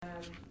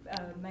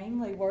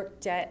mainly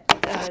worked at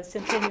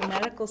Centennial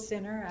Medical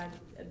Center.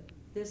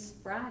 This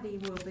Friday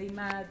will be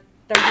my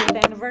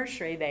 30th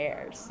anniversary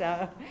there.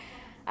 So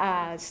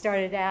I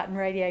started out in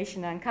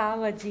radiation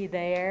oncology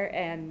there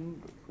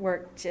and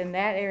worked in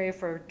that area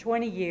for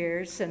 20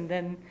 years, and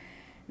then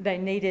they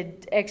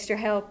needed extra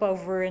help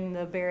over in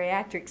the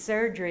bariatric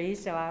surgery,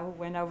 so I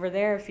went over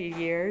there a few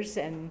years,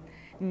 and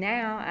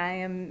now I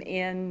am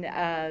in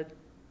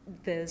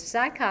the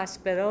psych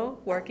hospital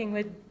working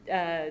with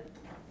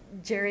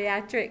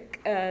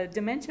geriatric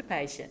dementia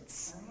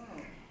patients.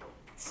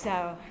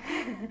 So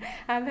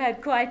I've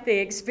had quite the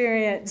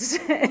experience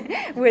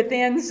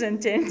within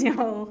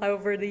Centennial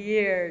over the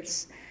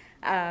years.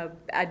 I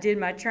did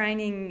my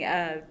training,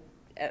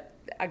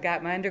 I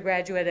got my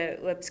undergraduate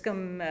at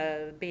Lipscomb,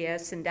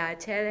 BS in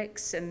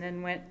dietetics, and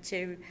then went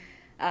to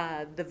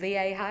the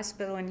VA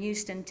hospital in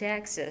Houston,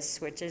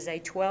 Texas, which is a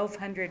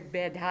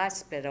 1,200-bed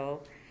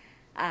hospital.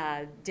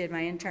 Did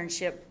my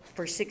internship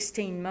for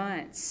 16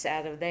 months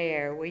out of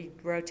there. We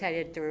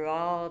rotated through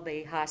all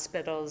the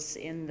hospitals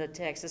in the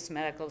Texas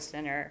Medical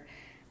Center,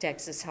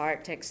 Texas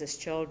Heart, Texas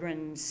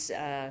Children's,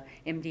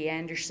 MD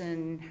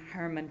Anderson,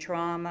 Herman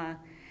Trauma.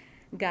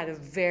 Got a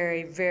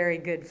very, very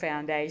good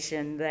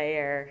foundation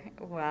there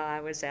while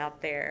I was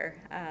out there.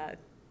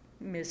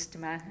 Missed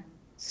my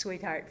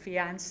sweetheart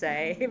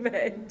fiance,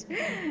 but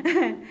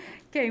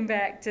came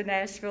back to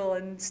Nashville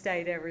and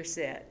stayed ever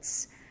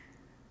since.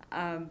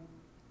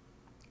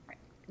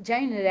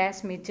 Jane had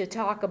asked me to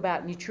talk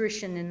about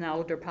nutrition in the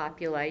older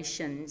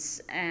populations,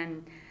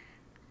 and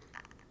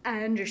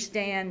I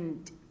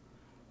understand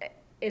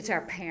it's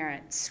our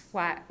parents,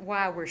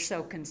 why we're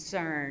so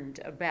concerned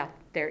about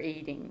their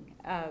eating.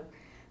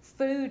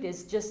 Food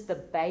is just the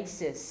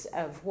basis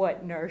of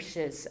what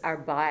nourishes our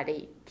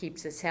body,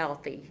 keeps us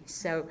healthy.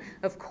 So,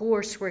 of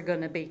course, we're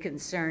going to be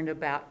concerned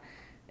about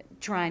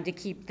trying to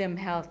keep them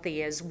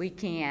healthy as we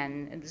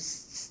can.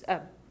 It's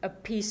a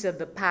piece of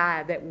the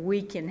pie that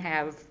we can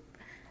have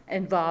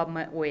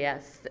involvement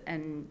with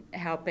and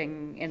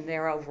helping in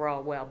their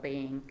overall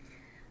well-being.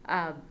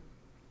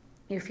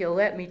 If you'll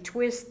let me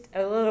twist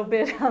a little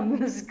bit on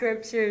the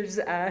scriptures,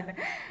 1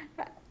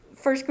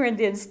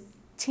 Corinthians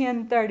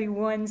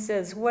 10:31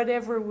 says,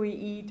 whatever we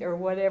eat or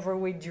whatever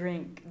we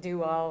drink,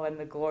 do all in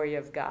the glory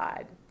of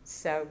God.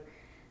 So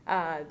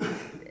a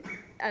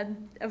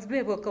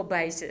biblical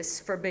basis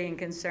for being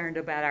concerned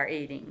about our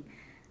eating.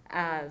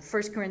 1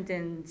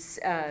 Corinthians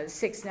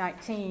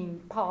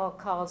 6:19, Paul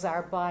calls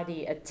our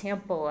body a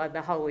temple of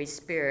the Holy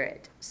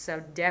Spirit.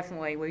 So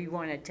definitely we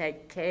want to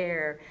take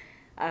care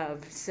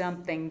of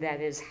something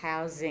that is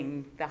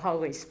housing the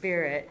Holy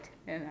Spirit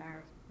in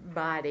our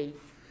body.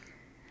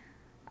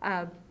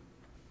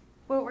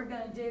 What we're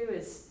going to do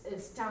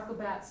is talk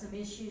about some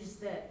issues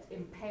that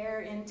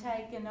impair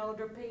intake in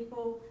older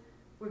people.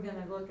 We're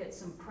going to look at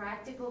some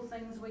practical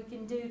things we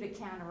can do to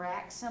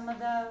counteract some of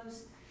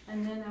those.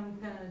 And then I'm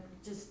going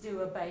to just do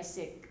a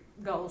basic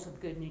goals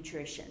of good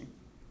nutrition.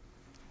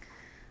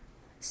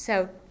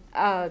 So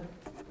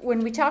when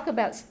we talk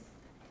about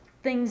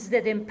things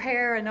that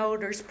impair an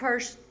older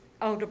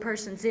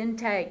person's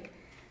intake,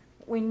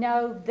 we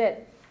know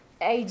that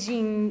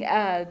aging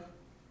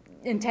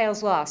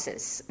entails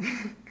losses.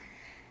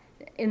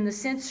 In the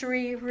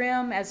sensory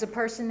realm, as a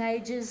person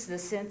ages, the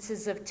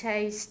senses of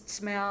taste,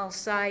 smell,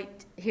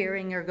 sight,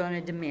 hearing are going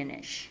to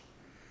diminish.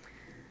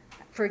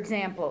 For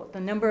example, the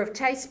number of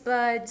taste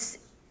buds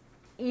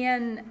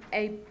in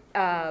a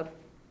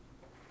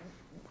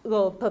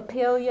little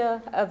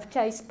papilla of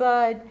taste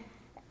bud,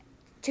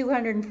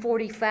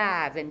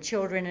 245 in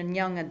children and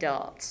young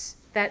adults.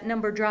 That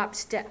number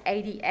drops to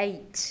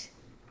 88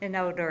 in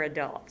older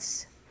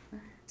adults.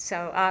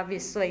 So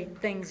obviously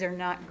things are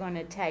not going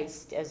to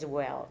taste as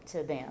well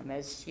to them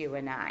as you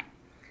and I.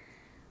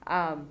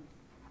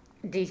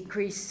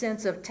 Decreased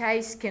sense of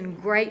taste can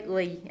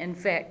greatly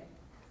infect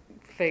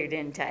food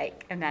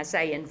intake, and I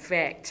say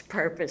infect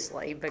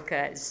purposely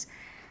because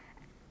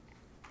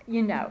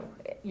you know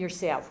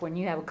yourself when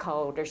you have a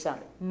cold or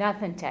something,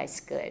 nothing tastes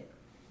good.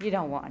 You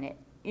don't want it.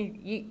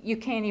 You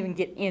can't even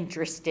get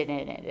interested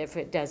in it if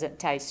it doesn't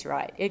taste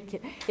right.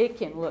 It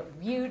can look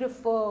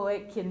beautiful.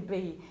 It can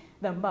be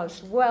the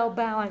most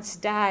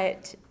well-balanced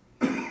diet.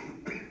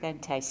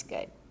 Doesn't taste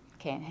good.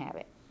 Can't have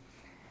it.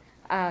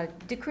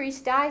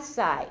 Decreased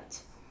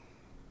eyesight.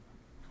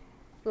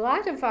 A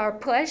lot of our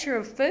pleasure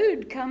of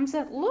food comes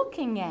at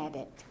looking at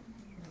it.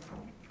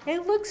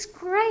 It looks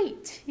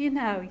great. You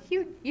know,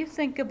 you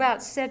think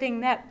about setting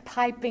that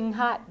piping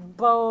hot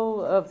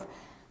bowl of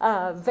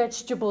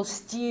vegetable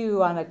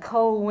stew on a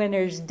cold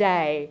winter's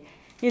day.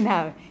 You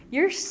know,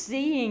 you're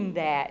seeing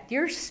that.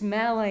 You're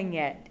smelling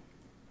it.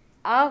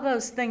 All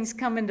those things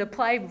come into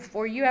play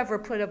before you ever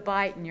put a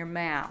bite in your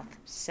mouth.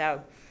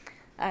 So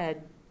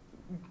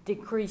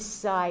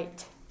decreased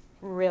sight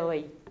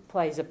really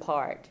plays a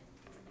part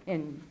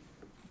in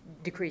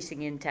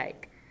decreasing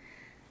intake.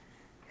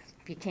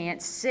 If you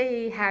can't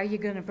see, how are you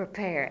going to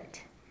prepare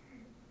it?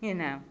 You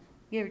know,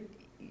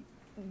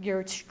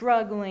 you're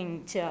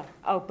struggling to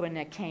open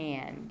a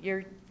can.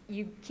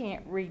 You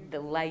can't read the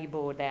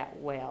label that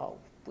well.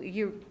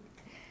 you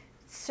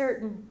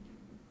certain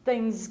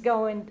things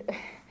going,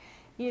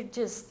 you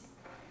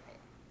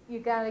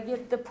gotta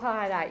get the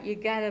pot out, you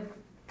gotta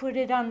put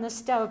it on the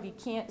stove, you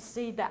can't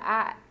see the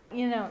eye,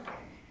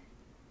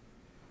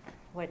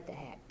 what the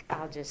heck,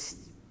 I'll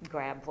just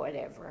grab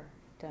whatever,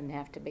 doesn't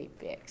have to be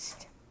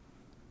fixed.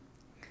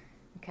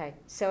 Okay,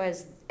 so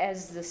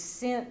as the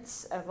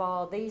sense of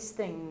all these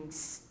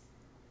things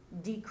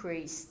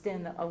decrease,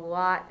 then a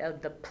lot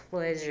of the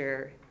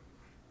pleasure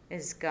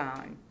is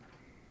gone.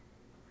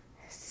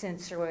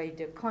 Sensory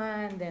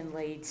decline then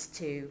leads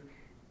to,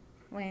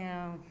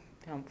 well,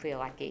 don't feel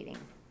like eating.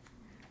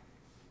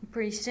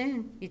 Pretty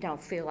soon, you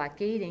don't feel like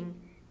eating,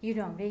 you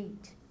don't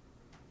eat.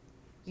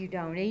 You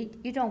don't eat,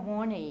 you don't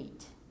want to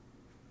eat.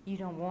 You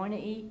don't want to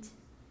eat,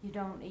 you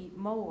don't eat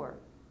more.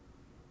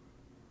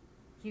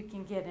 You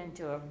can get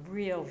into a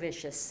real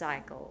vicious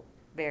cycle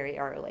very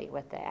early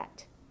with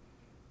that.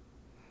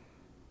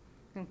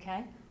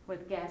 Okay,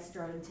 with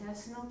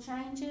gastrointestinal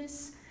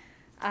changes,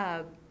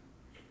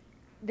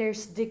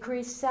 there's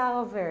decreased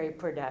salivary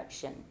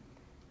production.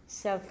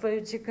 So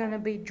foods are going to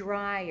be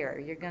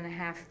drier. You're going to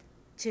have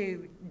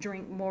to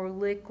drink more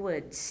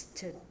liquids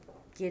to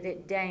get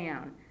it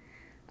down.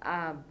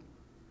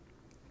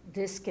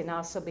 This can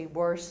also be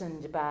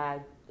worsened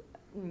by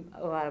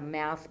a lot of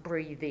mouth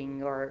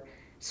breathing, or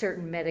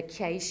certain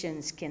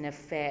medications can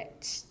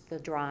affect the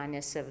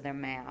dryness of their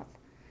mouth.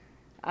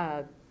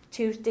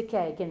 Tooth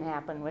decay can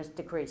happen with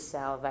decreased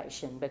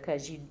salivation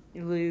because you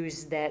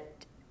lose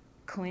that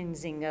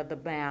cleansing of the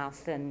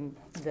mouth, and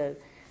the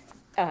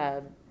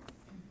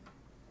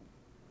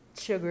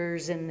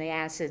sugars and the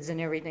acids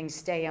and everything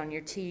stay on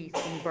your teeth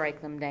and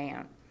break them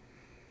down.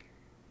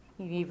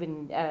 You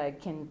even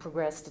can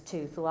progress to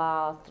tooth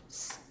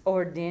loss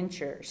or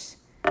dentures.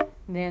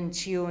 Then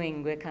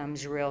chewing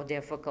becomes real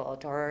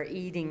difficult, or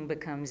eating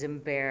becomes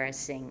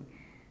embarrassing.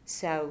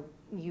 So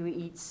you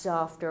eat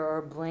softer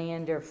or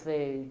blander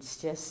foods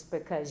just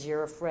because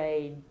you're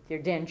afraid your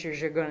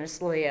dentures are going to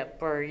slip,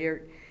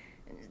 or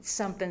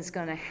something's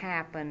going to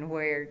happen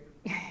where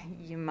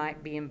you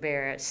might be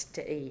embarrassed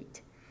to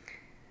eat.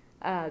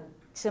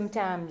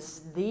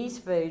 Sometimes these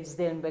foods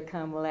then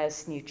become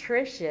less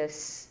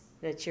nutritious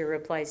that you're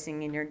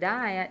replacing in your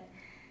diet,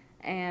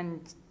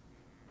 and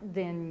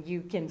then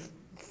you can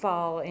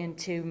fall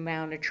into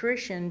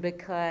malnutrition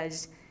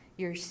because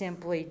you're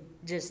simply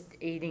just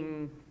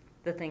eating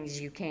the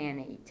things you can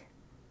eat.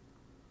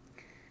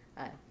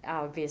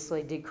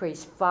 Obviously,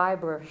 decreased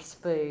fibrous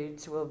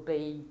foods will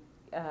be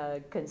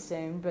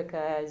consumed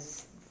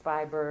because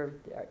fiber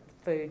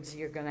foods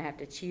you're going to have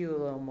to chew a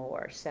little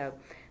more, so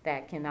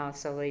that can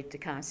also lead to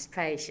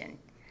constipation.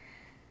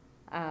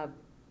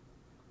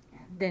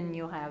 Then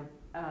you'll have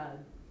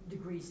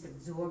decreased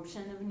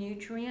absorption of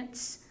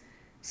nutrients.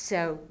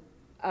 So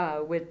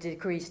with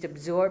decreased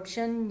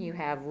absorption, you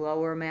have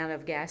lower amount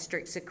of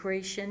gastric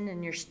secretion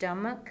in your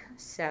stomach,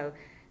 so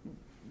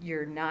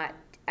you're not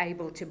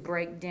able to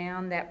break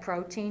down that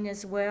protein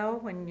as well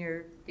when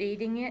you're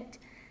eating it.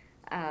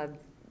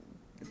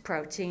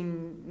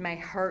 Protein may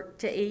hurt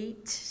to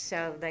eat,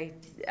 so they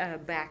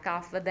back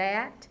off of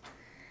that.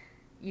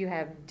 You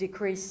have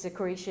decreased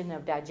secretion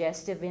of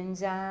digestive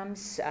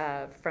enzymes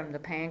from the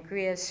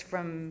pancreas,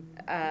 from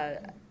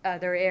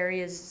other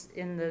areas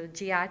in the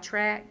GI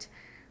tract,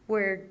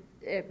 where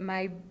it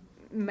may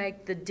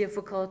make the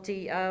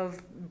difficulty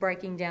of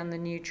breaking down the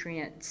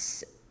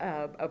nutrients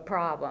a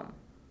problem.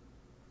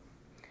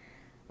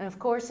 And of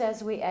course,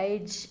 as we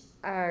age,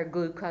 our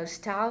glucose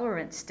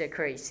tolerance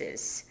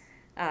decreases.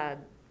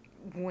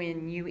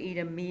 When you eat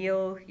a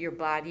meal, your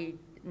body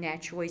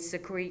naturally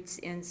secretes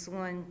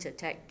insulin to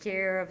take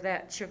care of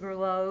that sugar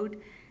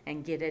load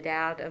and get it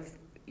out of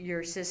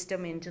your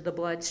system into the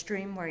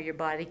bloodstream where your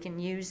body can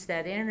use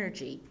that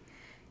energy.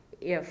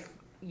 If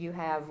you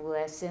have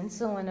less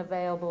insulin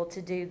available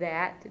to do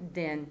that,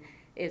 then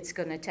it's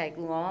going to take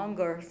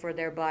longer for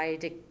their body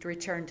to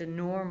return to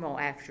normal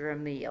after a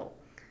meal.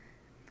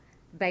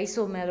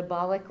 Basal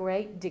metabolic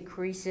rate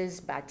decreases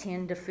by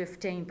 10 to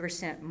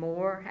 15%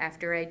 more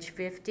after age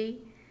 50,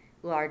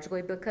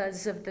 largely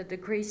because of the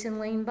decrease in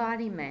lean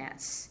body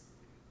mass.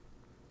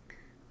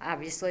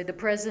 Obviously, the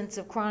presence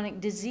of chronic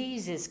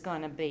disease is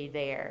going to be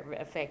there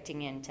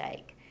affecting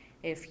intake.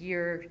 If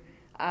you're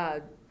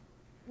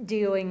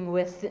dealing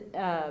with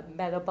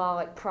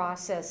metabolic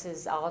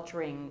processes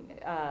altering,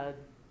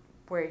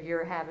 where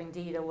you're having to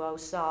eat a low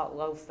salt,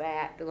 low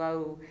fat,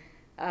 low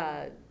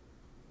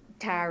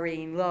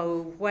taurine,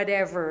 low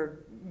whatever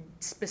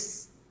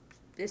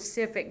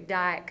specific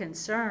diet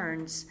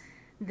concerns,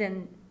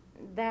 then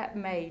that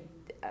may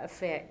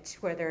affect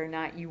whether or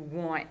not you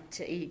want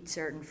to eat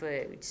certain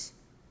foods.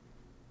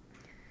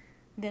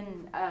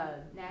 Then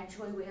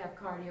naturally we have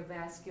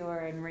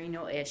cardiovascular and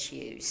renal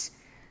issues.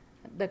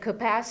 The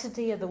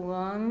capacity of the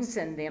lungs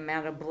and the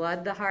amount of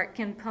blood the heart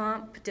can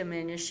pump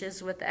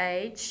diminishes with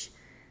age.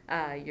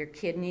 Your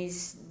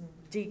kidneys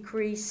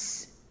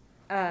decrease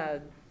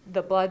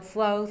the blood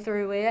flow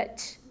through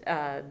it.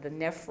 The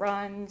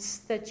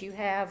nephrons that you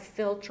have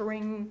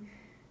filtering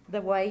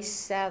the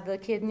waste out of the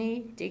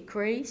kidney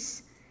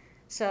decrease.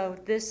 So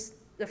this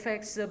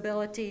affects the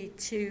ability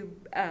to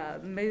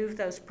move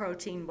those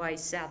protein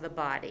wastes out of the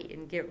body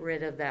and get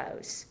rid of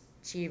those,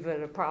 achieve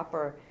a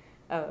proper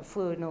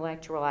fluid and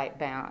electrolyte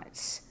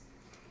balance.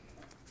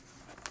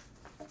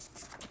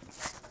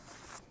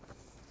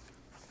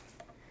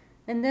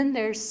 And then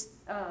there's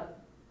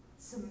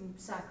some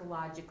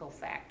psychological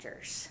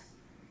factors.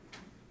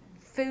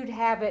 Food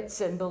habits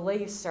and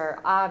beliefs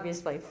are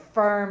obviously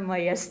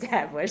firmly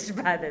established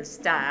by this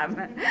time.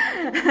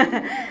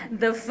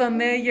 The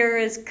familiar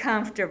is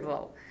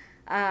comfortable.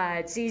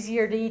 It's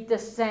easier to eat the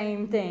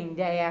same thing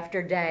day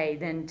after day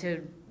than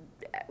to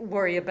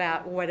worry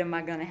about what am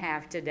I going to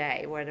have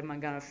today, what am I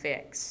going to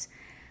fix.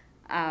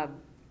 I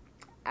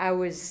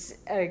was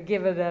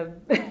given a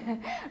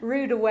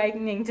rude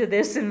awakening to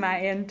this in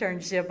my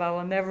internship. I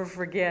will never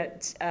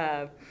forget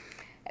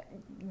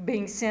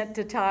being sent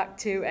to talk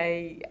to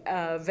a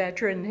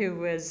veteran who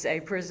was a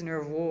prisoner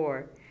of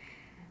war.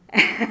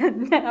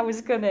 And I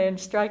was going to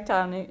instruct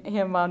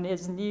him on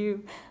his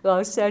new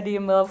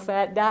low-sodium,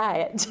 low-fat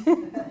diet.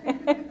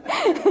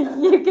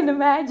 You can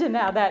imagine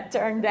how that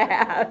turned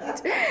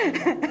out.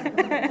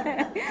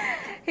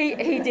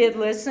 He did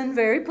listen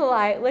very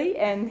politely,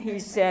 and he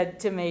said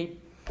to me,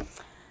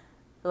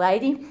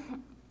 "Lady,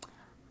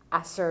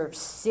 I served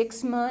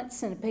 6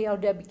 months in a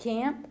POW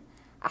camp.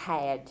 I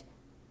had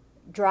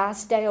dry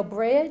stale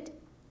bread,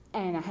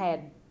 and I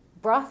had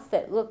broth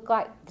that looked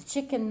like the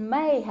chicken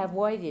may have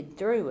waded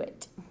through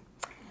it.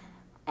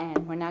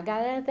 And when I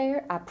got out of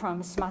there, I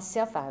promised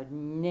myself I would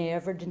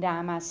never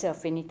deny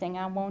myself anything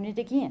I wanted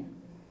again."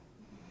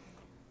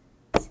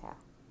 So,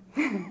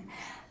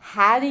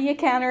 how do you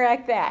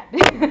counteract that?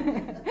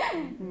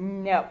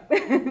 Nope,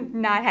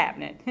 not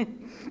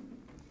happening.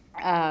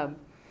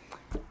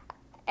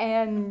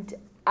 And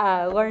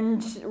I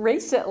learned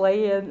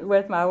recently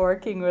with my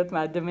working with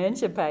my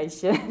dementia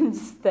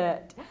patients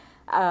that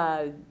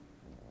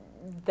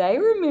they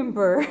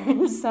remember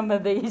some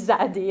of these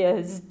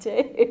ideas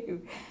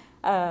too.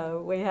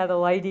 We had a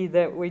lady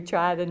that we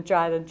tried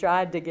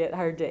to get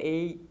her to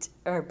eat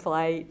her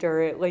plate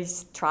or at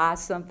least try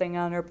something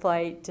on her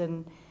plate,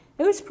 and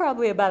it was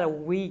probably about a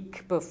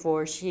week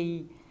before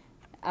she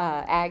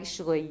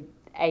actually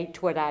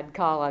ate what I'd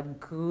call a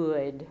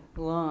good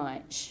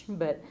lunch.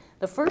 But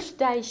the first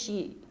day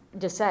she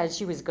decided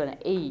she was going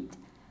to eat,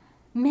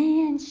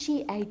 man,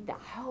 she ate the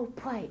whole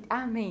plate.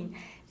 I mean,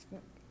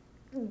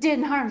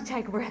 didn't hardly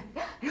take a breath.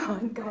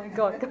 Going.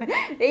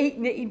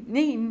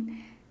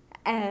 Eating.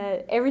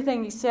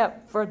 Everything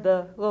except for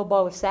the little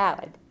bowl of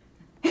salad.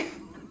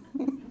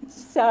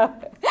 So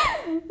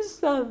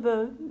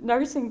the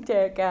nursing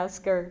tech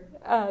asked her,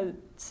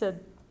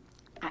 said,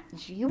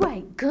 "You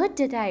ate good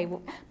today,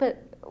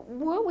 but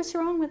what was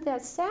wrong with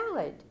that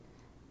salad?"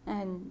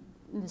 And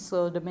this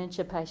little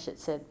dementia patient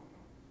said,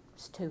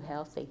 "It's too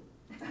healthy."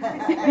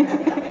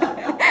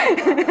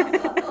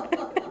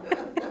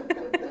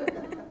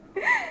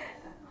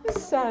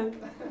 So,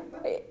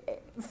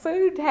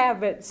 food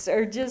habits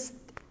are just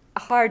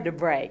hard to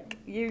break.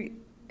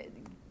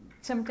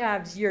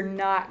 Sometimes you're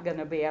not going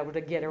to be able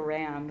to get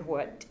around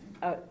what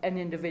an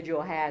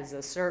individual has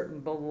a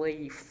certain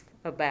belief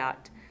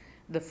about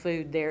the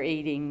food they're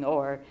eating,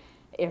 or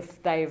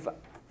if they've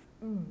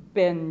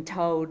been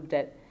told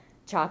that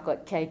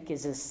chocolate cake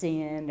is a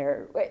sin,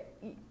 or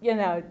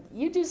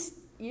you just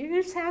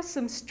have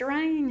some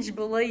strange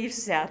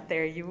beliefs out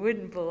there you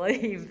wouldn't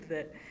believe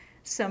that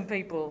some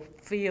people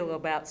feel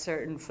about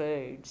certain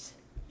foods.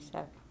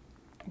 So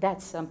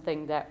that's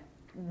something that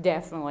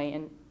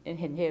definitely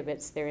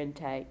inhibits their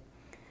intake.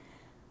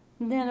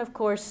 And then, of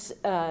course,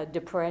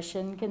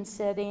 depression can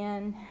set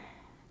in,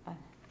 a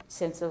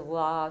sense of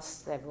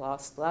loss. They've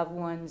lost loved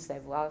ones,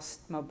 they've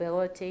lost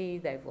mobility,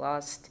 they've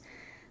lost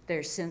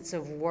their sense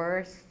of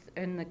worth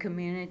in the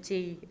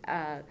community,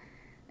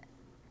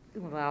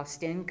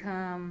 lost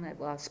income, they've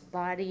lost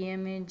body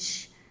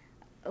image.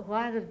 A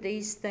lot of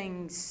these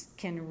things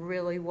can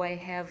really weigh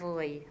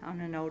heavily on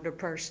an older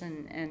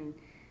person, and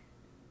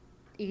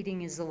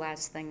eating is the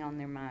last thing on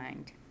their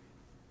mind.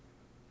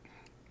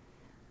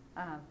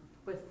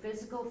 With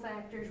physical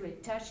factors, we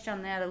touched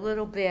on that a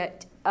little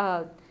bit.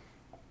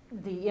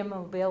 The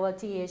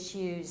immobility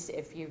issues,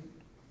 if you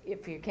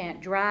can't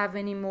drive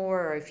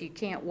anymore, or if you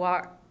can't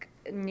walk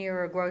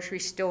near a grocery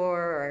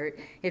store, or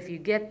if you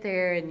get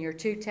there and you're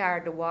too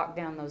tired to walk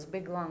down those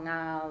big long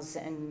aisles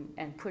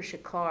and push a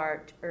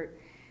cart, or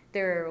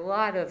there are a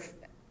lot of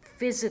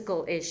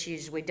physical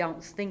issues we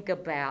don't think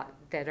about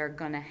that are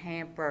going to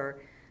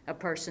hamper a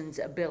person's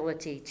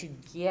ability to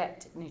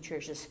get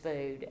nutritious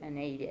food and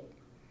eat it.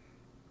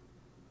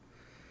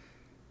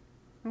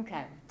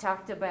 Okay,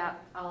 talked about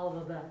all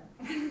of the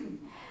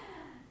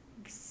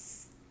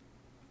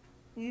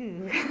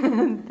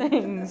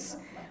things.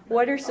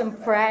 What are some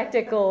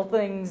practical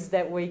things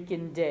that we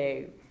can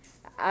do?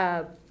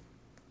 I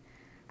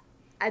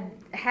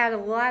had a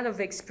lot of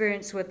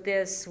experience with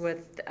this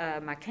with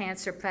my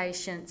cancer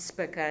patients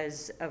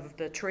because of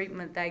the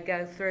treatment they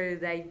go through.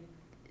 They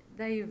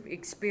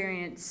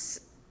experience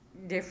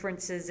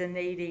differences in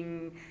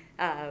eating,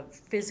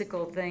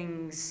 physical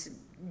things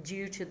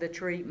due to the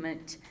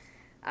treatment.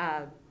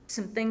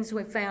 Some things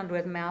we found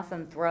with mouth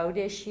and throat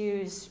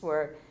issues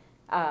were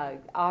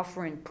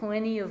offering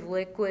plenty of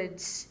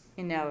liquids.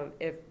 You know,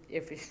 if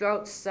your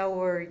throat's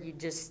sore,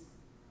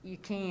 you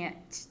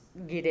can't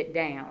get it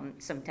down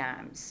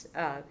sometimes.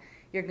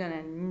 You're going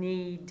to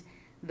need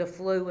the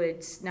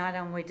fluids not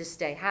only to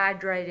stay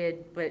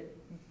hydrated, but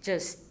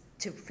just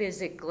to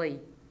physically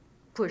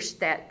push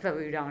that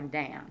food on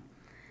down.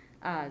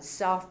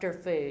 Softer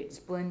foods,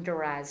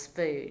 blenderized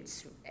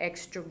foods,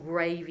 extra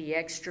gravy,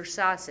 extra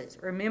sauces.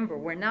 Remember,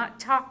 we're not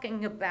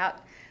talking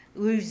about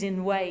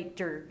losing weight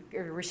or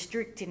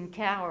restricting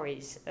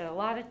calories. A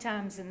lot of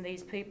times in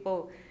these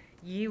people,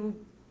 you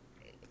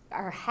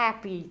are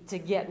happy to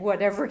get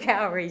whatever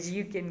calories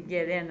you can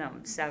get in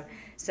them. So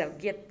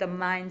get the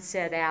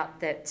mindset out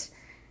that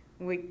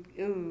we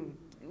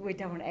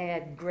don't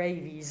add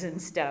gravies and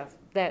stuff.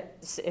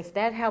 That if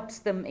that helps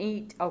them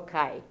eat,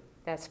 okay,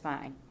 that's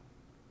fine.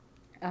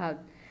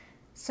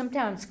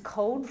 Sometimes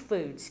cold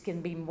foods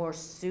can be more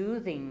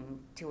soothing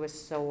to a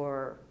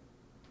sore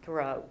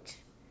throat.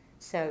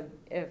 So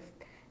if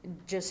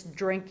just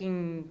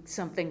drinking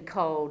something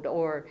cold,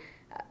 or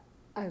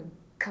a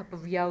cup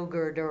of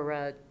yogurt, or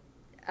a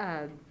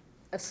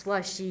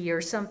slushie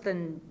or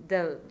something,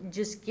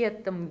 just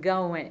get them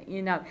going.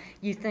 You know,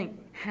 you think,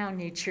 how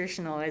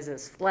nutritional is a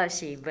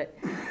slushie? But,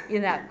 you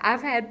know,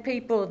 I've had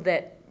people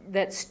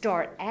that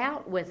start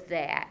out with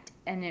that,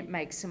 and it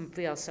makes them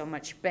feel so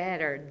much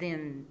better,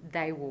 then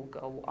they will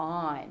go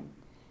on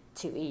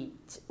to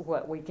eat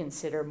what we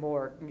consider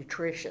more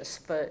nutritious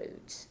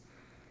foods.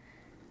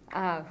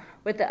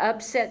 With the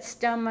upset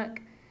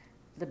stomach,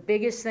 the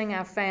biggest thing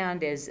I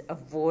found is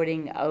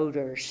avoiding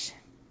odors.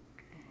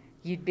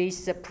 You'd be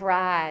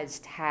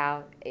surprised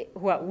how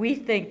what we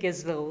think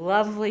is the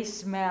lovely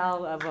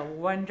smell of a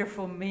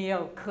wonderful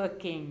meal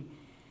cooking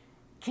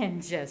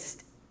can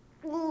just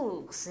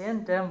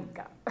send them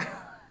go.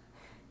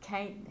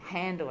 Can't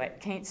handle it,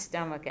 can't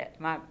stomach it.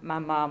 My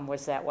mom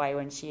was that way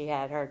when she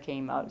had her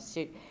chemo.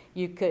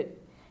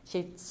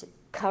 She'd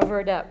cover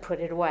it up, put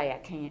it away. I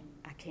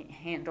can't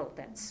handle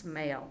that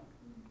smell.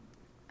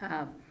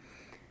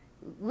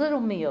 Little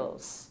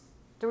meals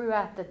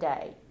throughout the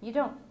day. You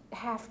don't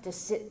have to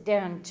sit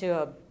down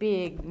to a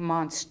big,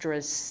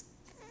 monstrous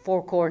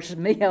 4-course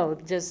meal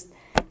just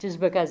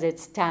because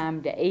it's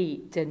time to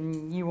eat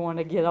and you want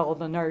to get all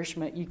the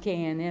nourishment you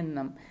can in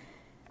them.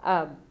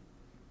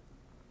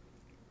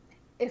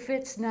 If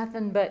it's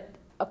nothing but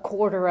a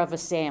quarter of a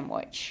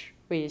sandwich,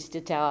 we used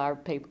to tell our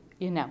people,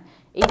 you know,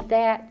 eat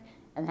that,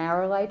 an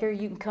hour later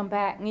you can come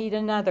back and eat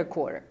another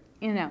quarter,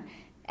 you know.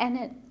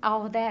 And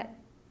all of that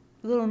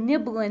little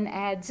nibbling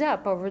adds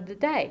up over the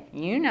day.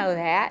 You know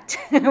that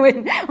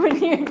when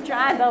you're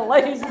trying to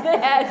lose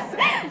this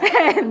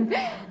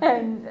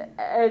and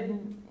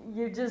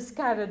you just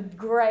kind of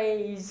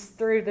graze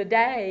through the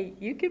day,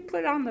 you could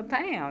put on the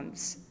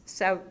pounds.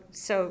 So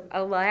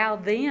allow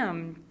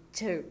them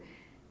to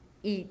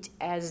eat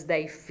as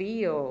they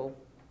feel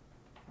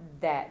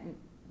that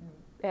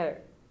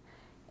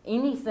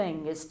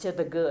anything is to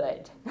the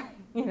good.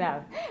 You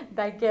know,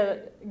 they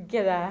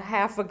get a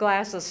half a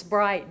glass of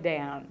Sprite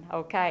down.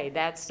 Okay,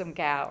 that's some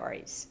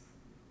calories.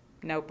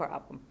 No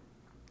problem.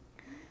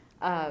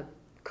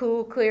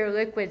 Cool, clear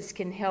liquids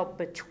can help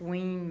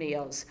between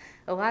meals.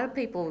 A lot of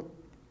people,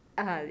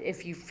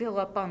 if you fill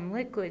up on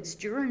liquids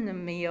during the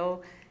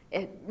meal,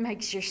 it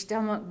makes your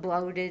stomach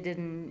bloated,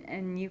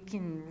 and you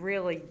can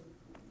really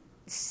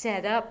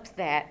set up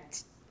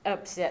that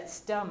upset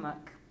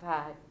stomach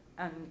by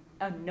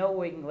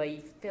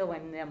unknowingly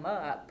filling them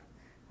up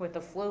with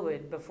the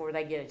fluid before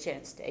they get a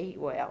chance to eat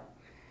well.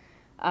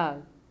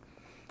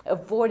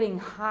 Avoiding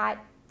hot,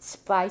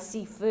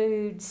 spicy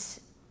foods.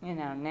 You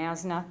know,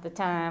 now's not the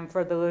time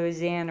for the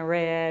Louisiana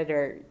Red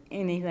or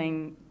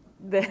anything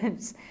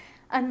that's,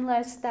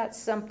 unless that's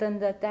something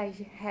that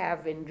they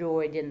have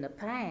enjoyed in the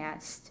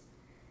past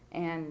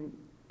and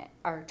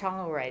are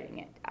tolerating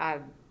it.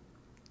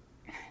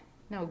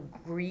 No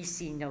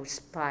greasy, no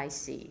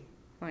spicy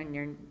when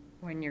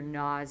you're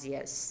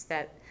nauseous.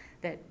 That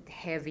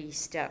heavy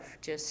stuff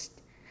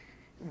just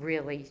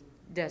really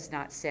does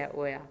not sit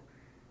well.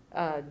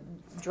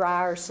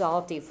 Dry or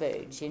salty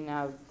foods, you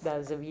know,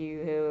 those of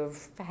you who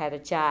have had a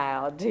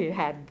child who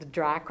had the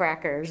dry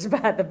crackers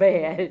by the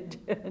bed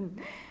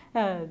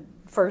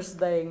first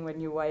thing when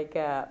you wake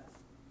up.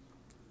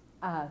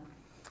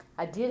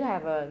 I did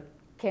have a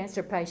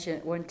cancer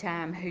patient one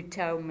time who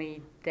told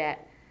me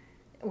that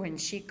when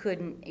she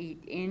couldn't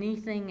eat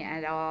anything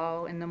at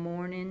all in the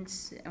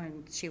mornings,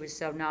 when she was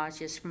so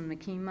nauseous from the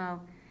chemo,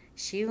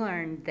 she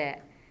learned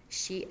that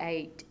she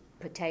ate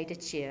potato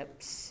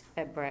chips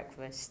at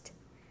breakfast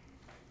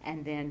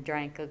and then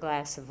drank a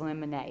glass of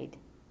lemonade.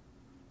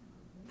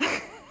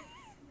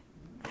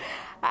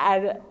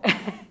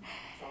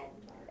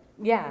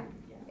 Yeah,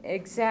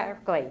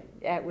 exactly.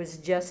 That was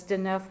just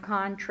enough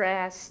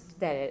contrast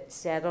that it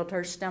settled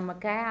her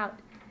stomach out,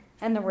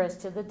 and the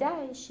rest of the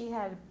day she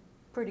had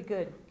pretty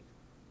good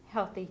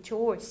healthy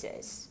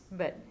choices.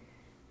 But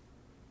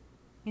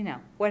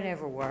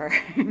whatever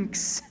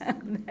works.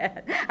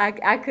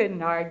 I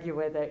couldn't argue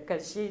with it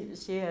because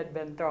she had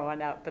been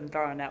throwing up and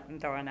throwing up and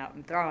throwing up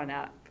and throwing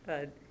up.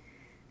 But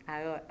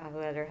I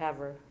let her have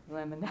her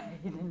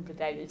lemonade and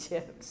potato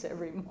chips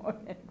every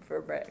morning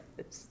for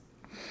breakfast.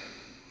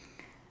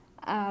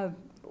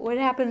 What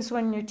happens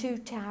when you're too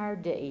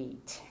tired to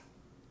eat?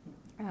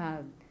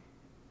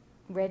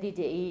 Ready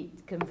to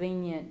eat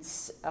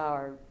convenience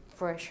or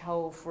fresh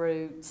whole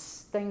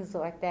fruits, things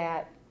like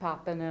that.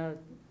 Pop in a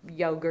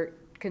yogurt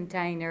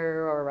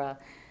container or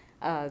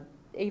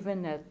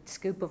even a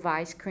scoop of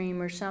ice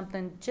cream or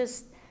something.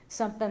 Just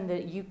something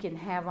that you can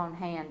have on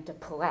hand to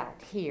pull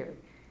out here.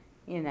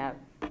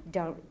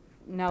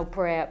 No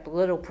prep,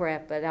 little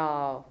prep at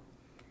all.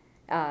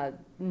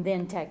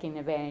 Then taking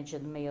advantage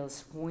of the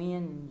meals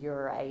when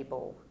you're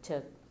able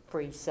to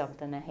freeze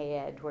something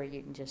ahead where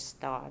you can just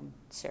thaw and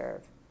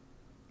serve.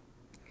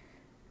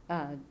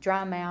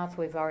 Dry mouth,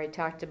 we've already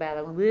talked about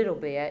a little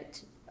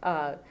bit.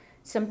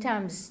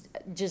 Sometimes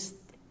just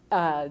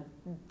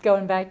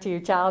going back to your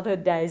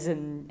childhood days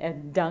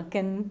and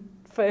dunking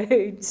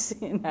foods,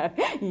 you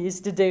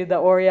used to do the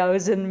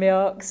Oreos in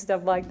milk,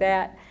 stuff like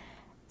that.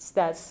 It's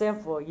that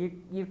simple.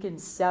 You can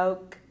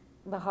soak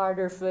the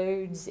harder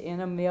foods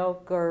in a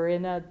milk or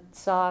in a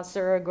sauce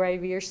or a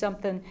gravy or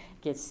something,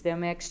 gets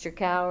them extra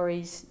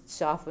calories,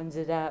 softens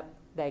it up,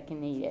 they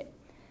can eat it.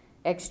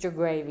 Extra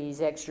gravies,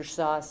 extra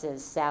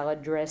sauces,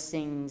 salad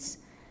dressings,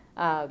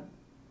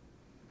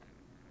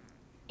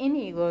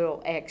 any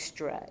little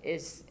extra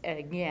is,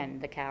 again,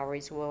 the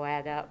calories will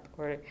add up,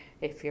 or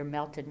if you're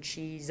melting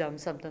cheese on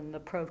something, the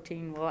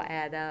protein will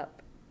add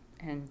up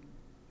and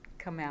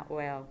come out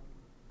well.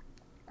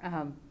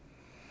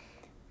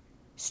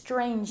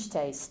 Strange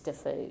taste to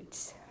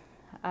foods.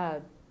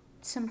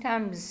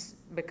 Sometimes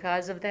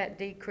because of that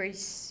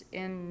decrease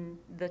in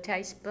the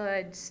taste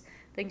buds,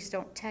 things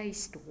don't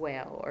taste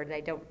well, or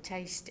they don't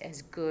taste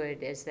as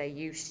good as they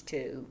used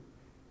to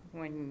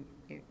when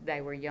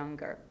they were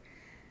younger.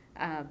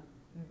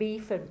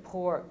 Beef and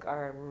pork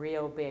are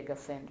real big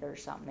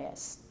offenders on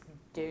this.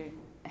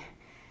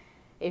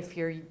 If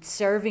you're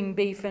serving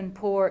beef and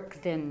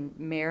pork, then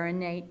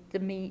marinate the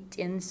meat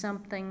in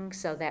something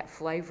so that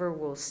flavor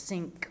will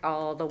sink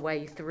all the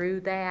way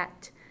through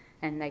that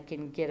and they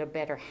can get a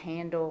better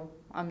handle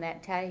on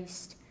that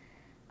taste.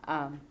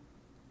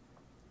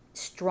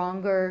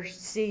 Stronger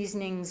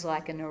seasonings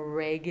like an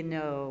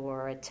oregano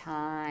or a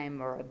thyme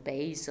or a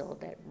basil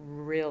that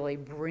really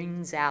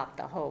brings out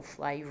the whole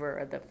flavor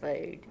of the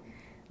food.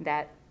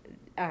 That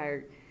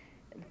are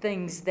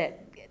things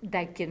that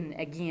they can,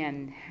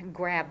 again,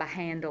 grab a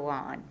handle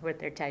on with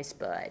their taste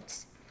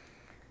buds.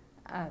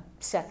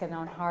 Second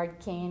on hard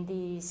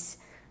candies,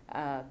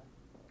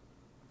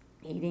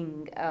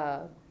 eating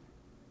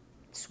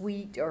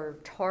sweet or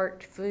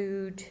tart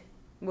food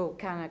will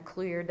kind of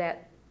clear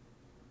that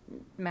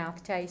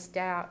mouth taste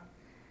out.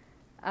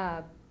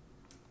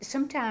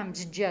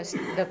 Sometimes just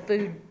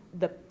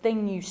the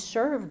thing you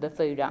serve the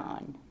food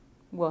on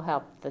will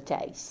help the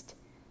taste.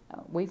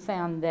 We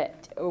found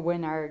that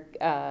when our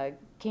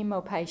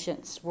chemo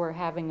patients were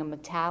having a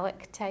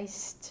metallic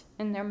taste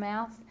in their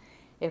mouth,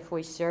 if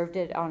we served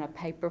it on a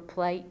paper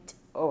plate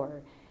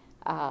or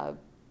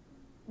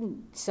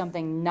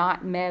something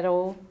not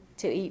metal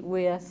to eat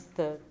with,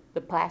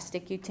 the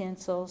plastic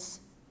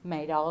utensils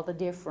made all the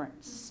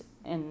difference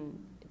in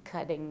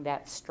cutting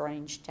that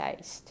strange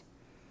taste.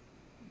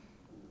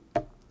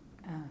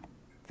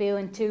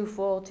 Feeling too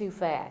full too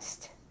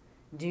fast.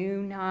 Do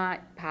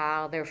not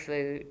pile their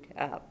food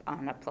up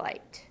on a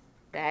plate.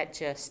 That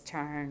just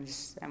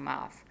turns them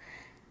off.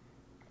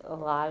 A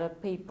lot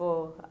of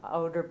people,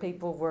 older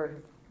people,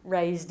 were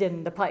raised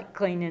in the plate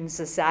cleaning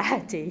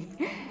society,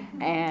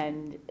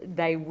 and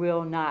they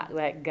will not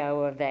let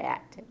go of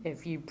that.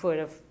 If you put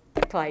a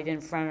plate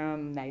in front of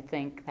them, they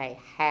think they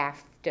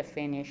have to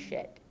finish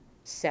it.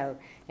 So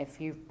if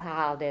you've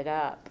piled it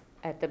up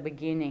at the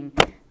beginning,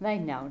 they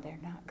know they're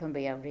not going to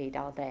be able to eat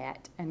all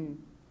that. And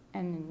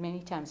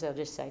many times they'll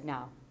just say,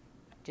 no,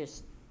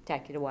 just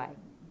take it away.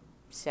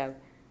 So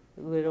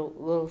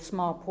little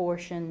small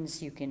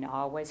portions, you can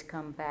always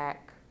come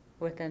back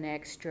with an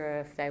extra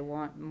if they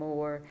want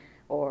more,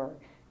 or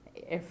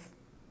if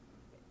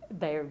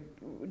they're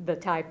the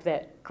type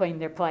that clean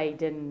their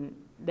plate and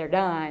they're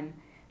done,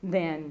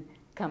 then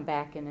come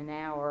back in an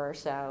hour or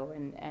so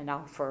and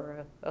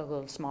offer a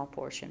little small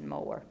portion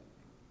more.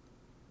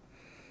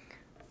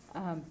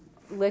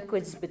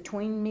 Liquids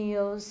between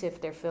meals,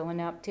 if they're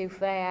filling up too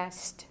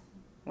fast.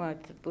 Well,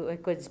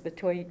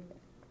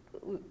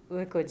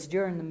 liquids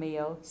during the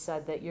meal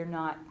so that you're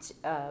not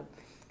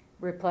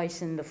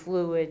replacing the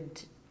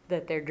fluid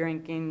that they're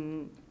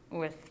drinking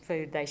with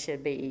food they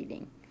should be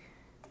eating.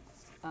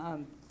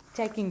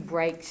 Taking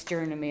breaks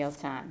during a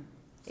mealtime.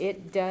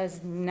 It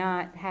does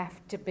not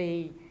have to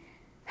be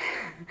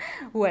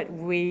what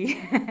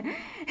we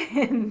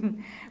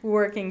in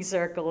working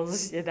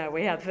circles,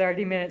 we have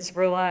 30 minutes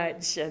for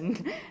lunch,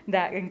 and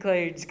that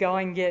includes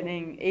going,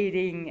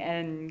 eating,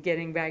 and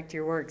getting back to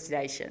your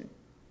workstation.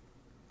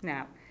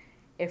 Now,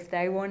 if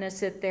they want to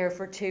sit there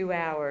for 2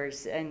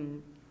 hours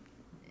and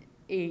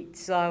eat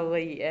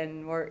slowly,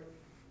 and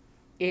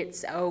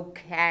it's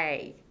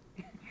okay.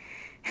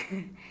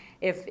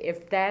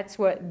 If that's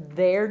what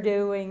they're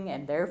doing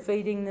and they're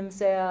feeding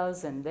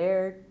themselves and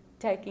they're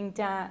taking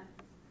time,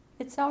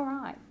 it's all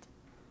right.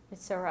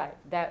 It's all right.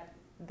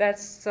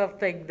 That's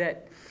something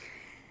that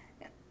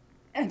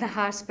in the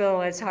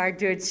hospital is hard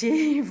to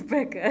achieve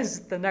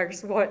because the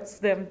nurse wants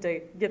them to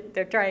get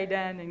their tray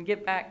done and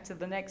get back to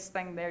the next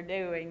thing they're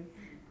doing.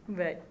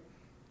 But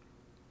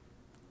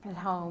at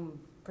home,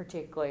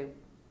 particularly,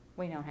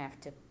 we don't have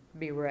to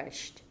be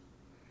rushed.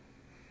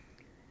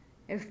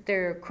 If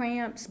there are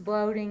cramps,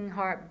 bloating,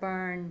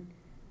 heartburn,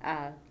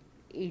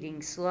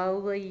 eating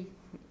slowly,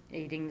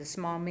 eating the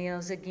small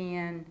meals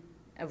again,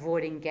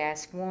 avoiding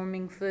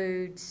gas-forming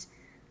foods,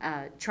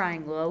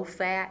 trying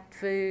low-fat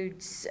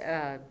foods,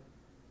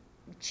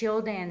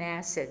 chilled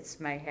antacids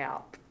may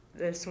help.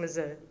 This was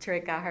a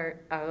trick I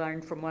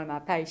learned from one of my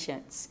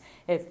patients.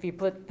 If you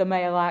put the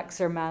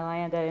Maalox or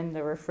Mylanta in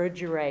the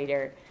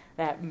refrigerator,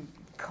 that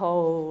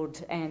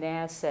cold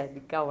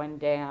antacid going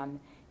down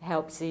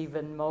helps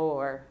even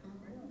more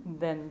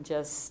than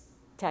just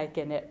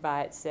taking it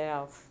by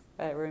itself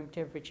at room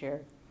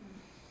temperature.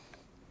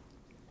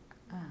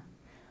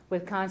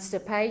 With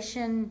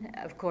constipation,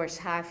 of course,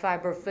 high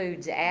fiber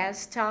foods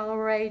as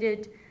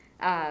tolerated.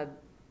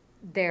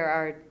 There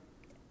are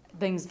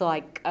things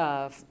like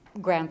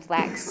ground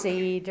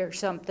flaxseed or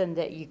something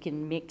that you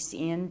can mix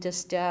into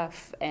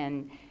stuff,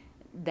 and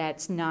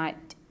that's not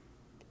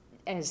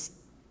as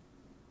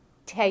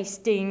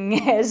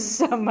tasting as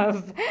some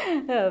of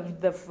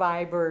the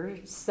fiber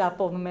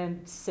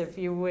supplements, if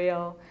you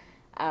will.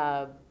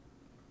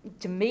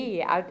 To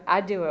me,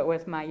 I do it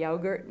with my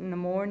yogurt in the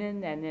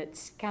morning, and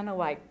it's kind of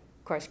like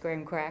crushed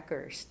graham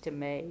crackers to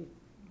me,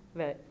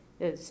 but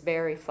it's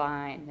very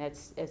fine.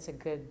 It's a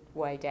good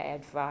way to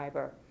add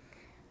fiber.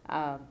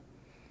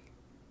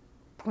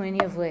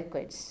 Plenty of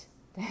liquids.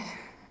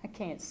 I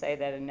can't say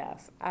that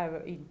enough.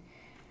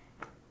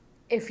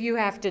 If you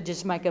have to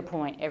just make a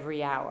point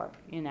every hour,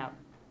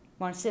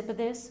 want a sip of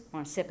this,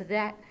 want a sip of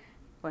that,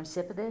 want a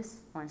sip of this,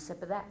 want a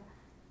sip of that,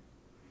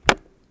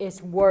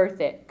 it's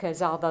worth it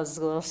because all those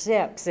little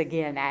sips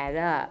again add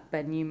up,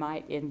 and you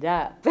might end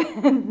up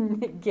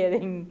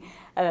getting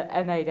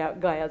an 8-ounce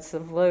glass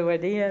of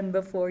fluid in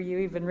before you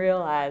even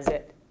realize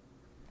it.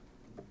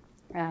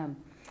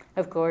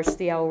 Of course,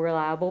 the old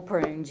reliable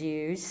prune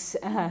juice.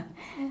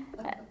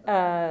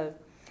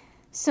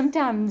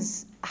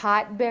 Sometimes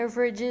hot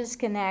beverages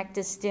can act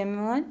as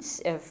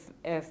stimulants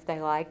if they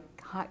like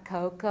hot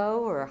cocoa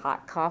or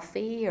hot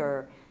coffee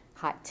or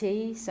hot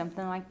tea,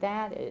 something like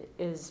that. It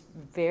is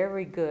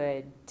very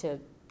good to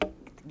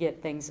get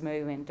things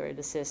moving through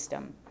the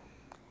system.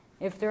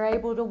 If they're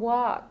able to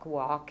walk,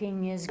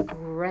 walking is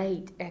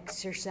great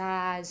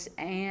exercise,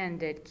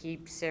 and it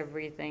keeps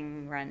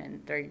everything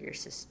running through your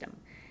system.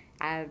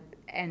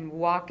 And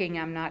walking,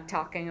 I'm not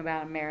talking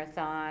about a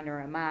marathon or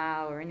a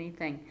mile or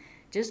anything.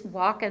 Just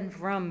walking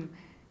from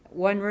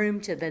one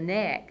room to the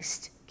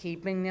next,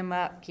 keeping them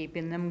up,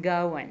 keeping them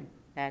going.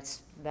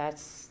 That's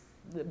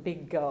the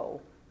big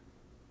goal.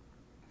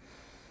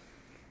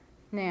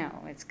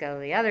 Now, let's go to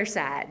the other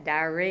side,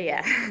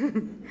 diarrhea.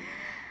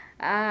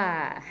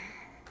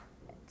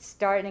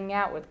 Starting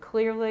out with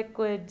clear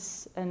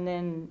liquids and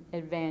then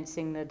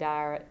advancing the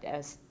diet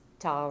as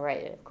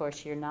tolerated. Of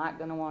course, you're not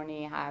going to want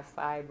any high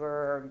fiber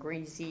or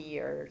greasy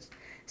or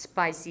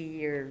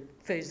spicy or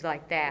foods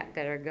like that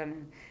are going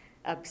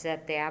to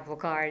upset the apple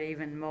cart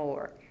even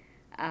more.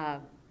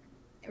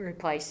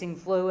 Replacing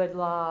fluid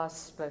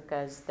loss,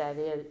 because that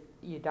is,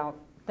 you don't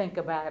think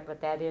about it,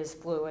 but that is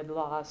fluid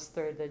loss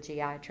through the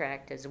GI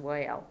tract as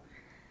well.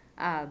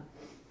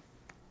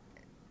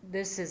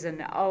 This is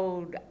an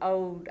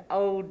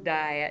old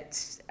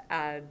diet.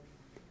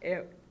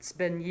 It's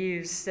been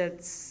used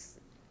since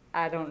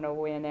I don't know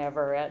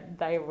whenever.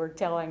 They were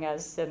telling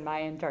us in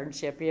my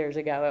internship years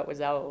ago it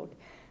was old.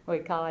 We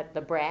call it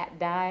the brat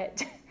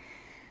diet.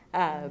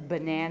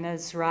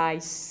 Bananas,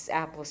 rice,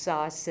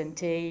 applesauce, and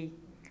tea.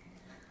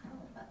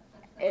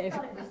 I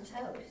thought it was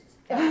toast.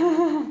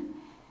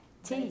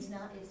 Tea. But it's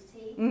not, it's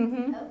tea?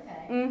 Mm-hmm.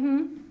 Okay.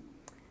 Mm-hmm.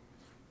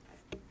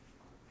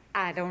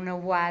 I don't know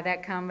why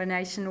that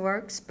combination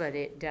works, but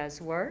it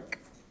does work.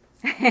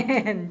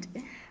 And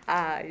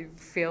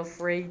feel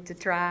free to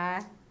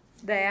try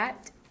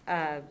that.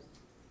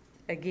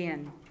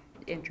 Again,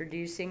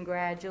 introducing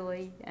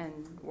gradually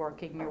and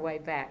working your way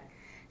back.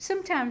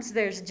 Sometimes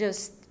there's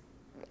just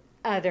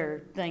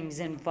other things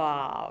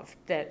involved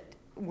that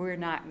we're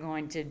not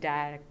going to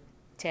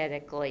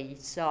dietetically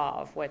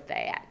solve with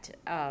that.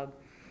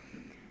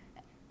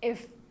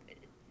 If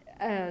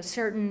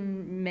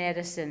certain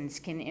medicines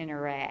can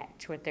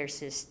interact with their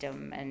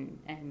system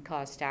and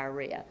cause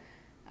diarrhea.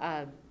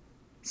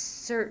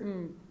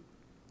 Certain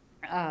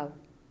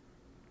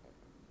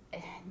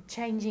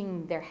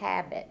changing their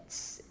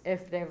habits,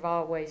 if they've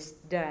always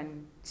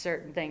done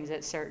certain things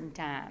at certain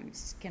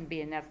times, can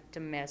be enough to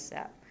mess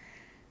up.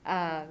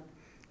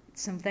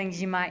 Some things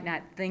you might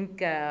not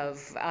think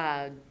of.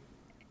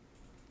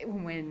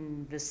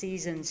 when the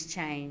seasons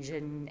change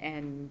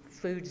and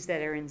foods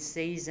that are in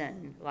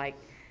season, like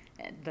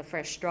the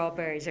fresh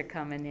strawberries are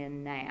coming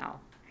in now.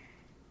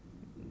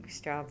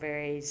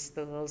 Strawberries,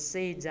 the little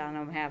seeds on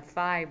them have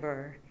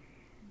fiber.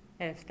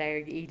 If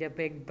they eat a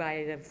big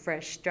bite of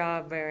fresh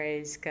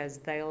strawberries because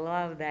they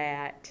love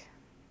that,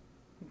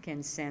 you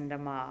can send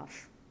them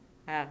off.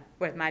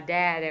 With my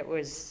dad, it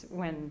was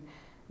when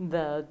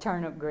the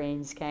turnip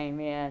greens came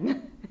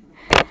in.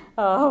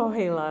 Oh,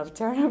 he loved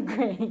turnip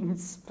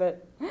greens,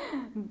 but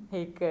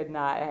he could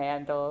not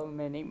handle them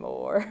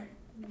anymore.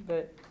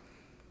 But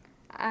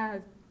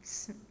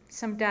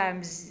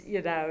sometimes, you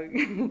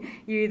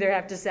either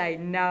have to say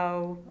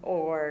no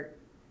or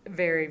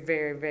very,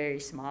 very, very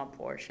small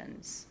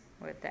portions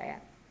with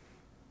that.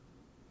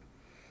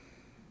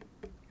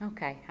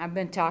 Okay, I've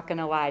been talking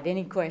a lot.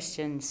 Any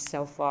questions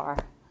so far?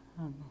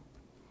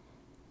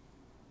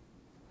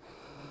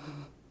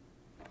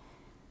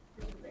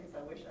 These are things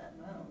I wish I'd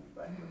known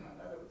back when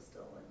my mother was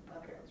still living, my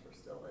parents were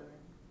still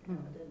living.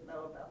 I didn't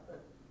know about the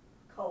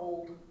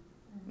cold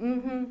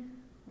Mm-hmm.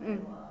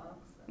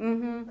 analogs.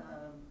 Mm-hmm.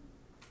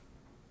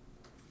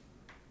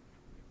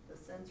 The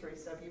sensory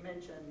stuff, you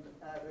mentioned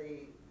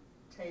the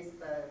taste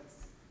buds.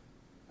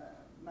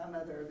 My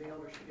mother, the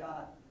older she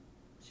got,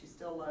 she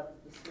still loved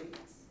the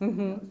sweets.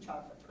 Mm-hmm. The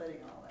chocolate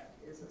pudding, all that.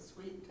 Is a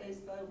sweet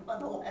taste bud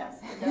one of the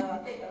last to go? I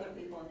think other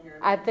people in here.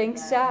 I think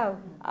mentioned so.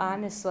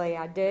 Honestly,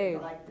 I do.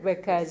 Like they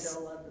Because,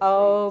 still love the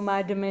oh, sweets.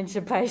 my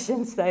dementia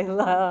patients, they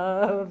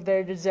love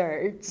their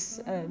desserts.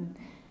 And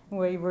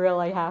we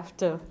really have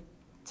to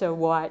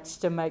watch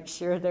to make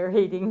sure they're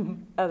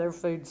eating other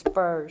foods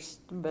first.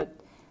 But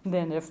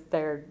then if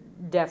they're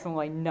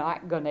definitely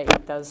not going to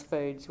eat those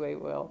foods, we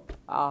will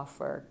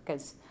offer,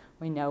 because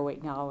we know we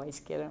can always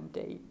get them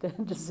to eat the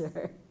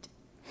dessert.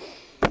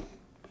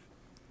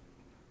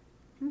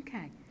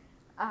 Okay.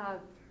 Now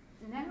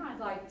I'd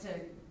like to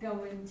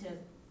go into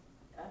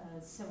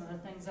some of the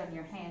things on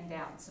your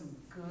handout, some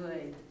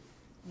good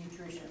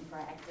nutrition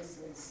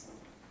practices.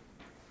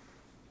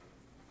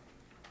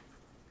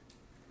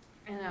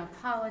 And I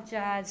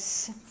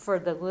apologize for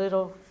the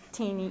little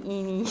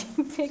teeny-eeny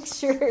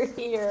picture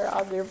here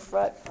on your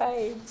front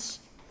page.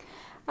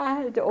 I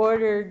had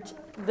ordered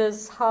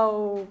this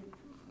whole,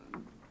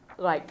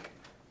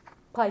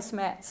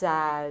 placemat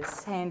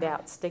size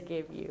handouts to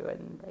give you,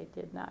 and they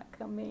did not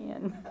come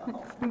in.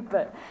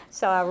 But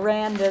so I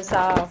ran this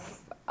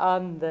off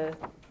on the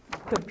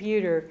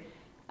computer.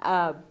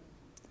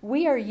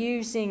 We are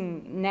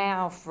using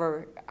now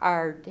for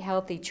our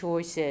healthy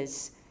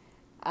choices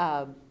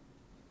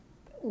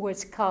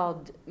what's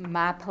called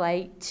My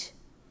Plate.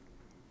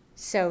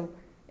 So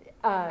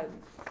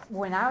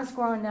when I was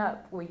growing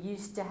up, we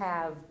used to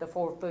have the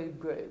 4 food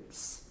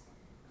groups.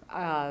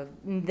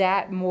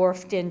 That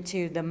morphed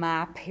into the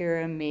My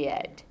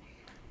Pyramid.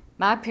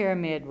 My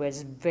Pyramid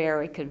was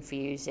very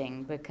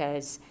confusing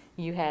because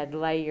you had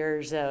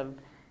layers of,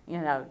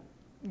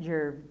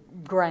 your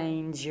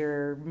grains,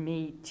 your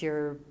meat,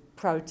 your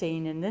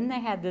protein, and then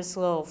they had this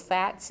little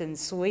fats and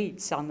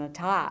sweets on the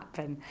top.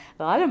 And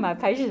a lot of my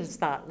patients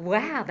thought,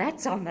 wow,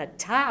 that's on the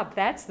top.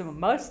 That's the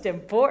most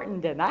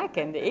important, and I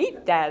can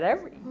eat that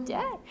every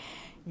day.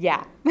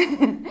 Yeah.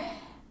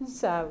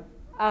 So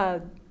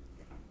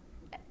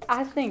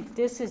I think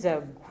this is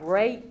a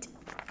great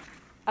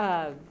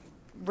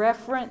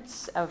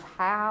reference of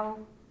how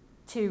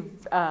to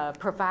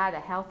provide a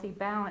healthy,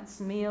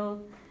 balanced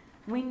meal.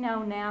 We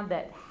know now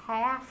that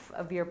half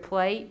of your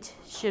plate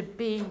should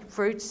be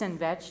fruits and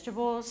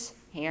vegetables.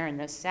 Here in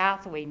the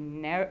South, we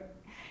know,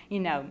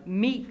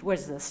 meat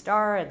was the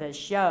star of the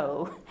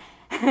show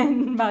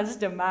in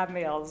most of my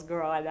meals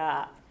growing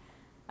up.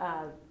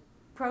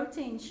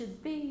 Protein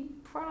should be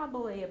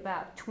probably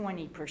about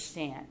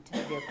 20%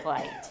 of your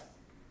plate.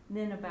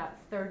 Then about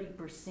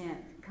 30%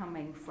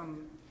 coming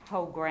from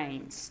whole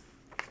grains.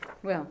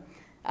 Well,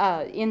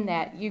 in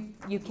that,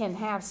 you can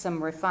have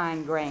some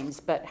refined grains,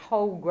 but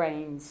whole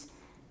grains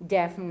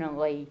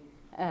definitely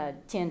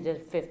 10 to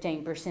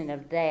 15%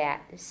 of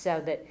that, so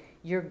that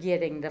you're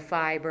getting the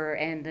fiber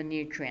and the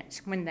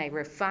nutrients. When they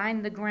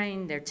refine the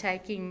grain, they're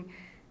taking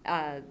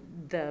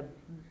the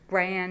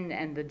bran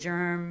and the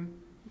germ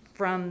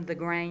from the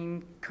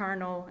grain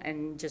kernel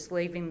and just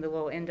leaving the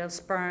little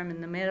endosperm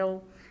in the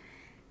middle.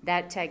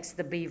 That takes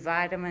the B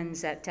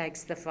vitamins, that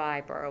takes the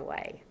fiber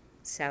away.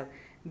 So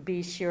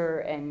be sure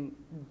and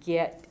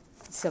get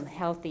some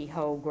healthy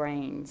whole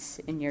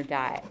grains in your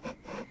diet.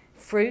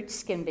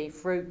 Fruits can be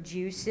fruit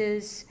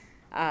juices,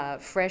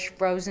 fresh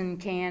frozen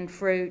canned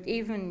fruit,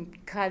 even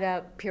cut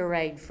up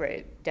pureed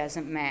fruit,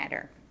 doesn't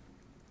matter.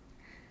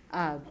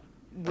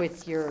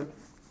 With your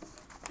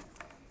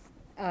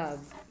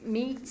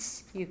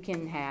meats, you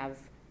can have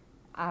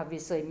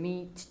obviously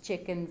meat,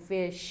 chicken,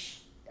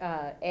 fish,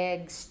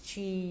 eggs,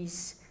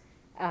 cheese,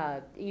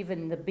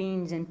 even the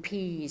beans and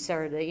peas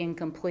are the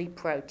incomplete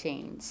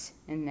proteins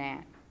in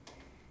that.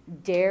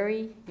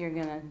 Dairy, you're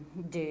going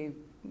to do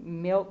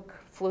milk,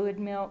 fluid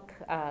milk.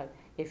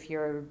 If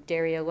you're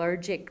dairy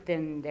allergic,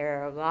 then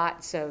there are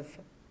lots of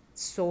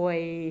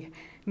soy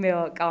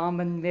milk,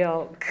 almond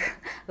milk,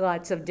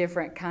 lots of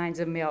different kinds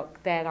of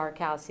milk that are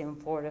calcium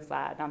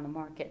fortified on the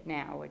market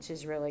now, which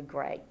is really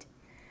great.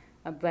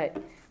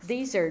 But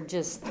these are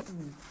just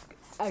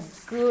a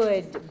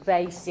good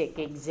basic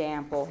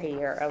example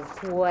here of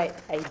what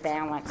a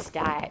balanced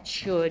diet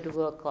should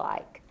look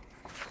like.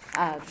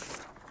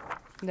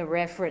 The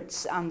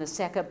reference on the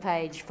second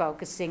page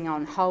focusing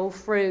on whole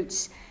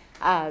fruits.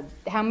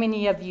 How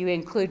many of you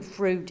include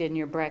fruit in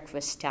your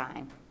breakfast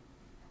time?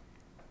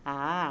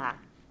 I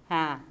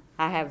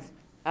have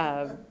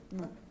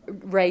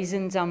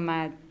raisins on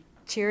my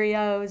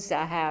Cheerios.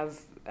 I have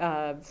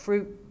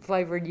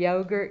fruit-flavored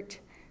yogurt.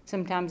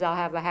 Sometimes I'll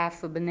have a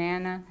half a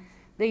banana.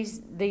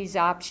 These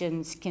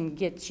options can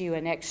get you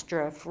an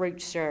extra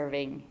fruit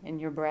serving in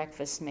your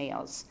breakfast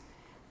meals.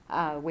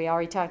 We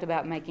already talked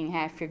about making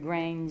half your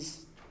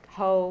grains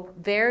whole.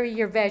 Vary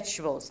your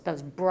vegetables.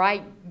 Those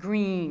bright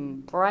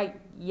green, bright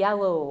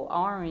yellow,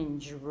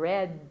 orange,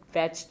 red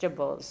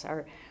vegetables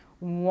are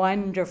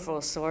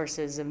wonderful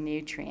sources of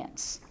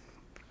nutrients.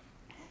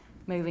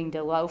 Moving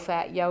to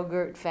low-fat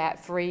yogurt,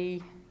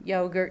 fat-free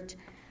yogurt.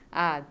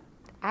 I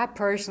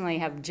personally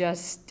have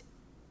just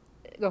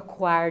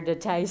acquired a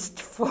taste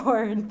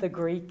for the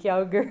Greek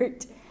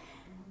yogurt.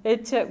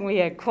 It took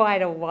me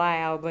quite a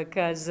while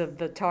because of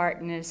the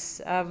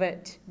tartness of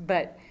it,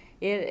 but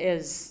it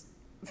is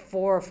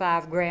 4 or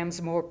 5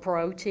 grams more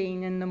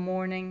protein in the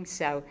morning,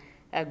 so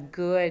a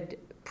good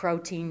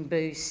protein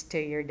boost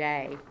to your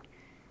day.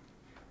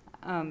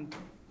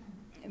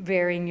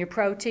 Varying your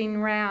protein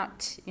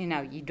route,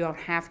 you don't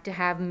have to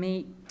have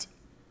meat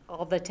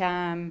all the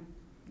time.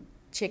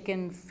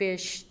 Chicken,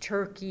 fish,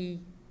 turkey,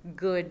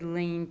 good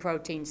lean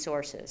protein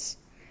sources.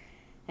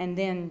 And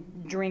then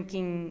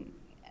drinking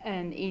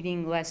and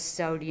eating less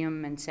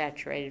sodium and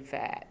saturated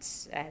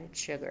fats, added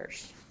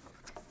sugars.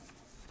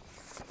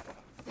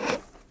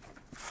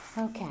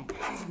 Okay.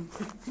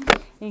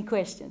 Any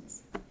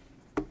questions?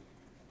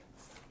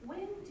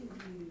 When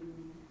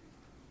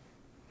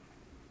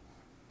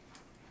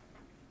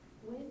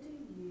do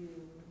you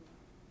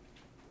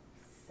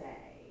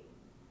say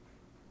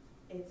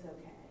it's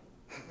okay,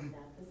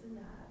 enough is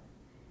enough,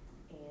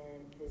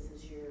 and this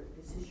is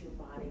your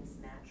body's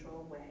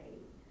natural way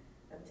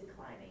of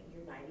declining?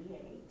 You're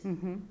 98.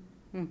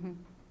 Mm-hmm.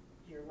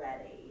 You're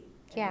ready.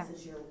 And Yeah. this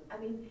is your,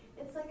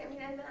 it's like, and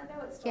I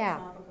know it's Yeah.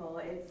 philosophical,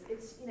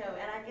 it's, and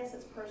I guess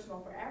it's personal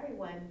for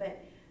everyone, but,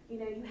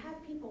 you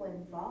have people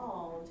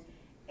involved,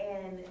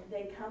 and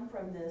they come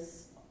from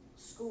this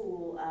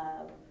school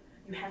of,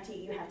 you have to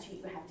eat, you have to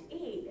eat, you have to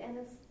eat,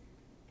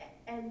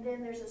 and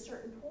then there's a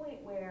certain point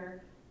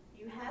where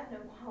you have no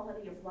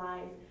quality of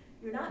life,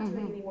 you're not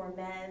doing any more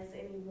meds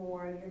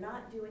anymore, you're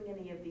not doing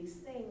any of these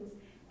things,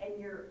 and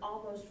you're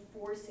almost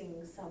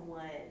forcing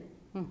someone.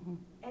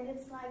 And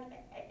it's like,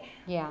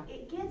 Yeah.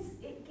 it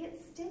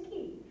gets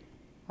sticky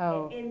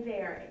Oh, in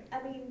there.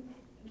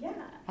 Yeah.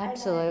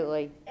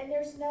 absolutely. And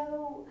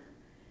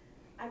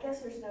I guess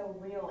there's no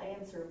real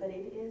answer, but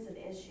it is an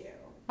issue.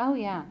 Oh,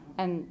 yeah.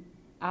 And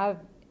I've,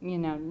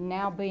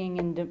 now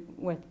being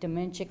with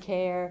dementia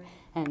care,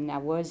 and I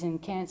was in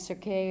cancer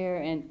care,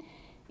 and,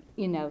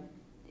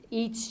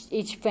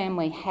 each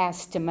family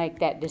has to make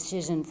that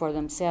decision for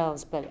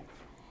themselves. But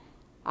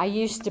I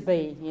used to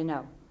be,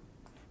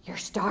 you're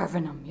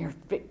starving them,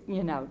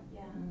 Yeah.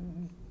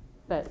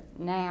 But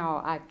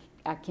now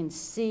I can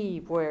see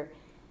where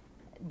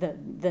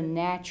the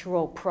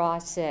natural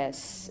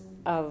process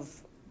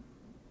of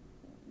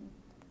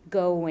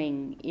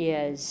going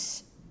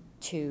is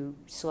to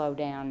slow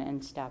down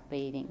and stop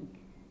eating.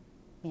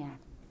 Yeah,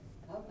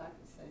 I would like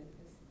to say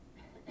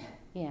this.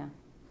 yeah.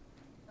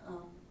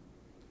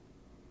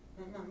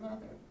 When my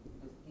mother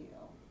was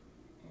ill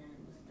and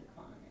was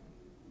declining,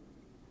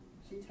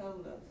 she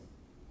told us,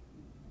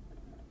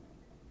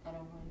 I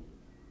don't want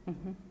to eat.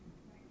 Mhm.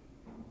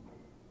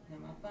 Now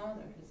my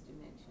father has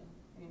dementia,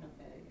 renal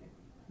failure,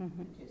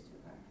 Mhm.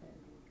 congestive heart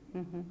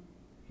failure. Mhm.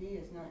 He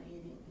is not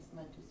eating as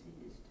much as he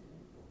used to.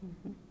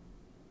 Mhm.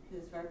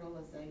 His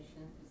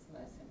verbalization is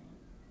lessening.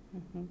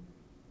 Mhm.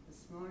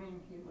 This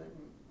morning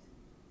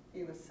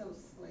he was so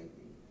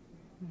sleepy.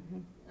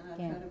 Mhm. And I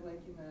Yeah. tried to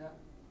wake him up,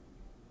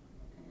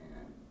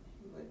 and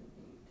he wouldn't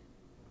eat.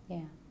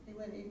 Yeah. He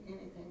wouldn't eat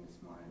anything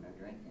this morning or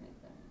drink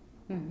anything.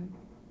 Mhm.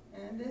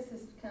 And this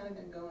has kind of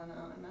been going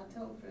on, and I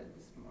told Fred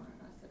this morning,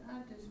 I said,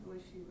 I just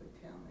wish you would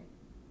tell me,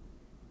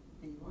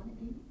 do you want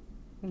to eat?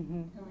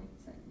 Mhm. Tell me,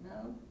 say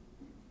no,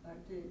 or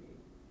do you?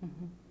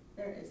 Mhm.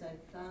 There is a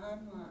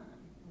fine line.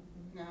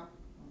 Now,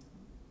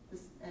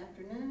 this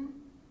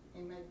afternoon,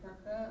 he may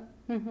perk up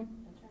Mhm.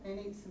 That's right. and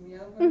eat some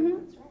yogurt,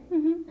 Mhm. That's right.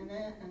 Mhm. and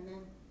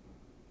then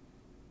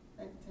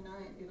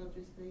tonight it'll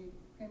just be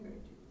cranberry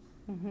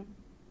juice. Mhm.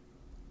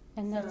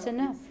 And that's So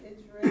enough.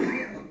 It's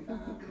really a fine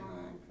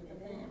line for the It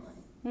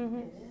family.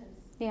 Mhm. It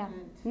is. Yeah.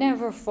 And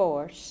Never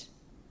force.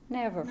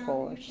 Never No,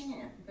 force. you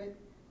can't, but,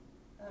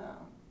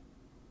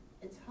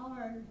 it's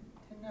hard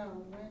to know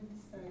when to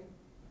say,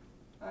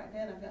 all right,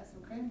 Dad, I've got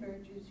some cranberry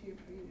juice here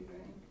for you to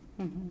drink.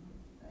 Mhm.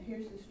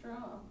 Here's a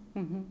straw,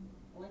 Mhm.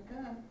 wake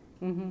up,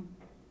 Mhm.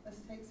 let's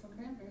take some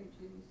cranberry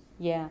juice.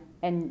 Yeah,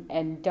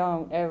 and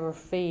don't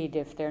overfeed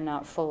if they're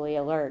not fully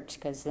alert,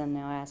 because then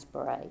they'll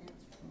aspirate.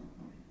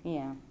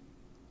 Yeah,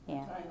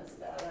 yeah. Time is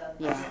about up.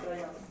 Yeah.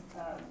 Anybody else,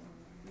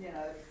 you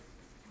know,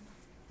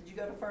 did you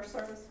go to first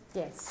service?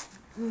 Yes.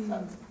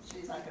 So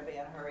she's not gonna be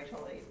in a hurry to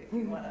leave. If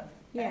you wanna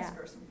Yeah. ask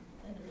her some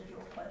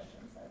individual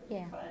questions, that would be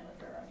Yeah. fine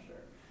with her, I'm sure.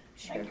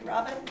 Sure. Thank you,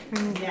 Robin.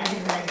 Mhm. Yeah,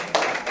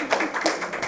 thank you.